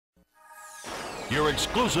your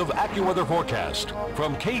exclusive AccuWeather forecast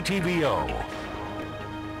from KTVO.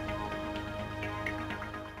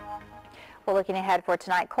 Well, looking ahead for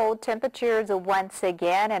tonight, cold temperatures once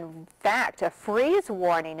again. In fact, a freeze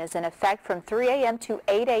warning is in effect from 3 a.m. to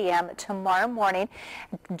 8 a.m. tomorrow morning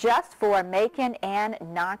just for Macon and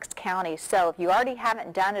Knox County. So if you already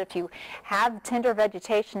haven't done it, if you have tender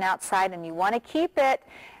vegetation outside and you want to keep it,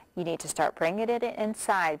 you need to start bringing it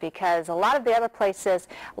inside, because a lot of the other places,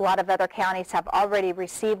 a lot of other counties have already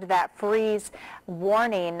received that freeze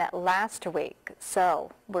warning last week.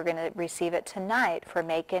 So we're going to receive it tonight for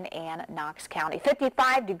Macon and Knox County.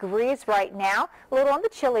 55 degrees right now, a little on the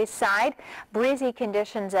chilly side. Breezy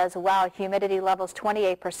conditions as well. Humidity levels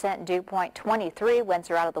 28%, dew point 23.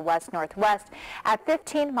 Winds are out of the west-northwest at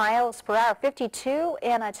 15 miles per hour. 52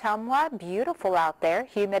 in Ottumwa. Beautiful out there.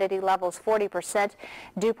 Humidity levels 40%,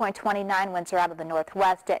 dew point 29. Winds are out of the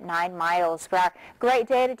northwest at 9 miles per hour. Great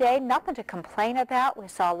day today. Nothing to complain about. We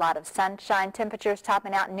saw a lot of sunshine. Temperatures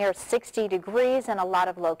topping out near 60 degrees in a lot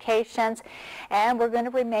of locations, and we're going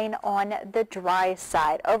to remain on the dry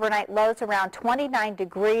side. Overnight lows around 29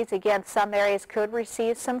 degrees. Again, some areas could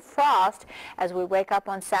receive some frost as we wake up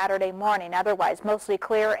on Saturday morning. Otherwise, mostly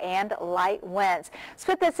clear and light winds. Let's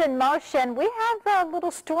put this in motion. We have a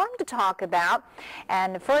little storm to talk about.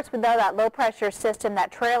 And first, we know that low pressure system,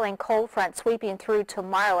 that trailing cold front sweeping through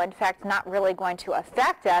tomorrow. In fact, not really going to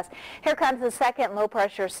affect us. Here comes the second low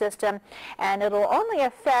pressure system, and it'll only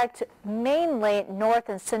affect mainly north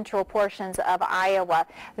and central portions of Iowa.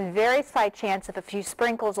 Very slight chance of a few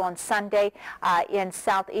sprinkles on Sunday in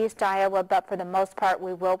southeast Iowa, but for the most part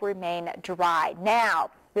we will remain dry. Now,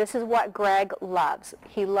 this is what Greg loves.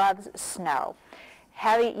 He loves snow.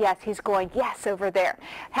 Heavy, yes, he's going, yes, over there.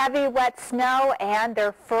 Heavy, wet snow and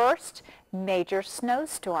their first major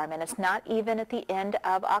snowstorm, and it's not even at the end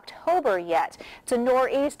of October yet. It's a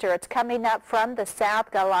nor'easter. It's coming up from the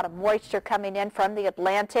south. Got a lot of moisture coming in from the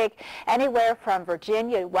Atlantic, anywhere from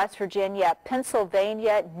Virginia, West Virginia,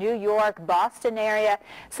 Pennsylvania, New York, Boston area.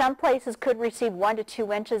 Some places could receive 1 to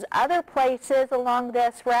 2 inches. Other places along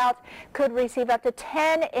this route could receive up to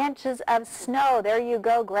 10 inches of snow. There you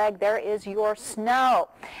go, Greg. There is your snow.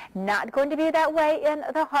 Not going to be that way in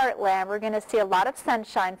the heartland. We're going to see a lot of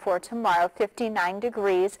sunshine for tomorrow. 59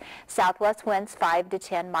 degrees, southwest winds 5 to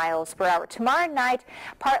 10 miles per hour. Tomorrow night,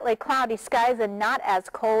 partly cloudy skies and not as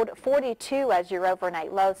cold. 42 as your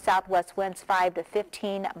overnight low, southwest winds 5 to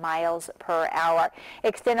 15 miles per hour.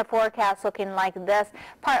 Extended forecast looking like this.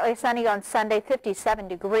 Partly sunny on Sunday, 57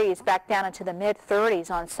 degrees, back down into the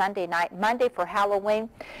mid-30s on Sunday night. Monday for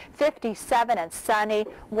Halloween, 57 and sunny,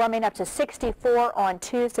 warming up to 64 on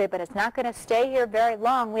Tuesday, but it's not going to stay here very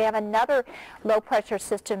long. We have another low pressure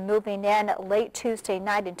system moving in late Tuesday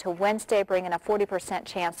night into Wednesday, bringing a 40%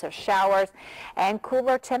 chance of showers and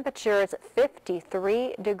cooler temperatures,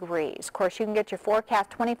 53 degrees. Of course, you can get your forecast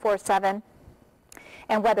 24/7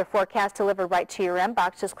 and weather forecast delivered right to your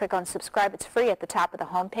inbox. Just click on subscribe. It's free at the top of the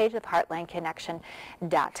homepage of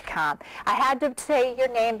heartlandconnection.com. I had to say your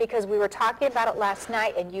name because we were talking about it last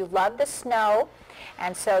night, and you love the snow,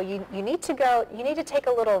 and so you need to go. You need to take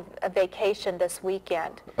a little vacation this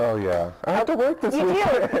weekend. Oh yeah, I have to work this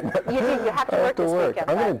weekend. You do. You have to work this weekend.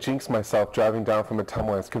 I'm going to jinx myself driving down from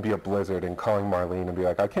Ottumwa. It's going to be a blizzard, and calling Marlene and be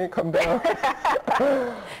like, I can't come down.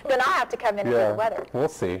 Then I'll have to come in and do the weather. We'll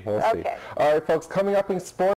see. We'll see. All right, folks. Coming up in sports.